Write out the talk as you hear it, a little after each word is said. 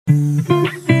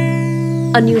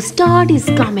A new start is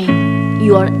coming.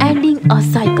 You are ending a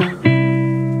cycle.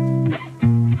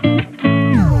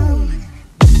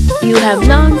 You have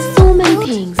learned so many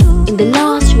things in the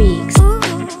last weeks.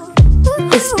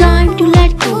 It's time to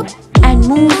let go and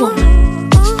move on.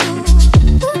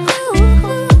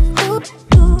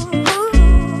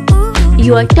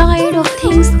 You are tired of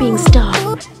things being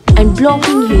stuck and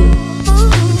blocking you.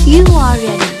 You are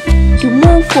ready to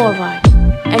move forward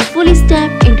and fully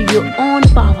step into your own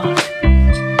power.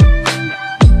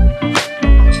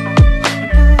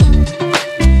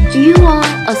 You are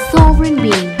a sovereign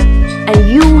being and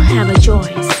you have a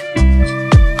choice.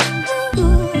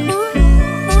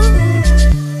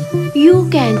 You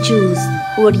can choose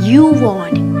what you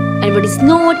want and what is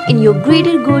not in your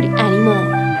greater good anymore.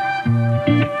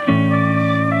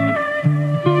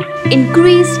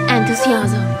 Increased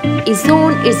enthusiasm is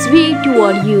on its way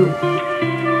toward you.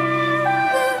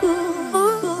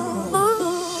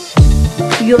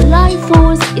 Your life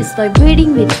force is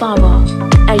vibrating with power,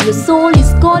 and your soul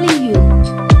is calling you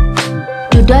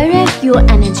to direct your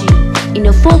energy in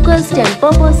a focused and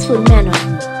purposeful manner.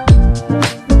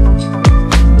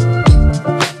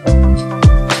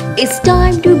 It's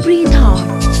time to breathe hard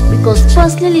because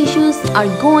personal issues are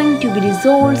going to be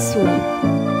resolved soon.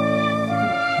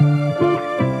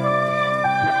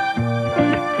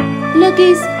 Luck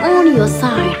is on your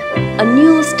side. A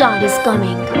new start is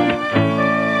coming.